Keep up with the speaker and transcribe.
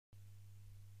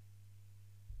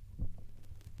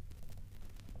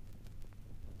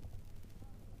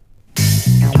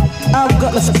I've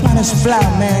got the Spanish fly,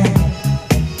 man.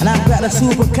 And I've got a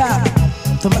super cop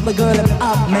to make the girl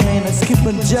up, man, and skip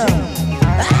and jump.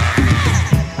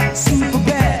 Ah! Super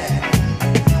bad,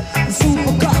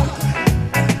 super cock,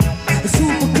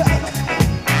 super cock,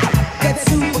 that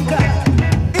super cock.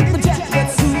 If the jack that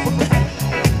super cock,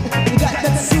 you got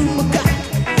that super cock.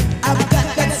 I've got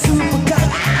that super cock,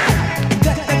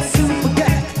 got that super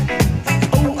cock.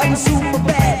 Oh, I'm super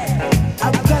bad.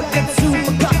 I've got that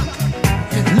super cock.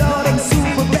 Lord, I'm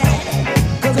super bad.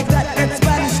 'Cause I got that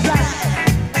Spanish fly.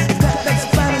 Got that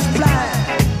Spanish fly.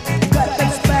 Got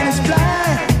that Spanish fly.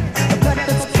 Got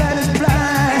that Spanish fly.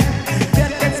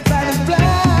 Got that Spanish fly.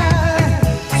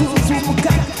 Super, super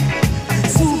cock.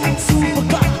 Super, super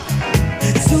cock.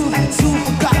 Super,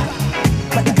 super cock.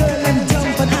 But the girl them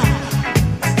jumping out.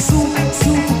 Super,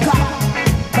 super cock.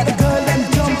 But the girl them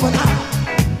jumping out.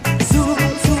 Super,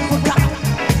 super cock.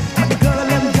 But the girl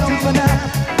them jumping out.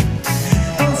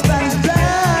 Oh, Spanish fly.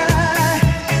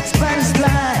 Spanish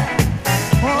fly.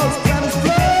 Oh, Spanish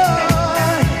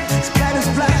fly. Spanish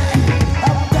fly.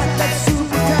 I've got that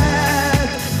super cat.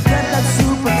 Got that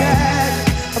super cat.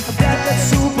 I've got that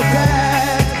super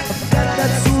cat. I've got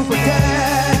that super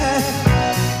cat.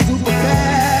 Super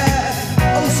cat.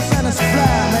 Oh, Spanish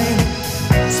fly, man.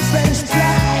 Spanish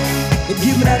fly. You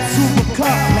give me that super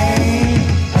car, man.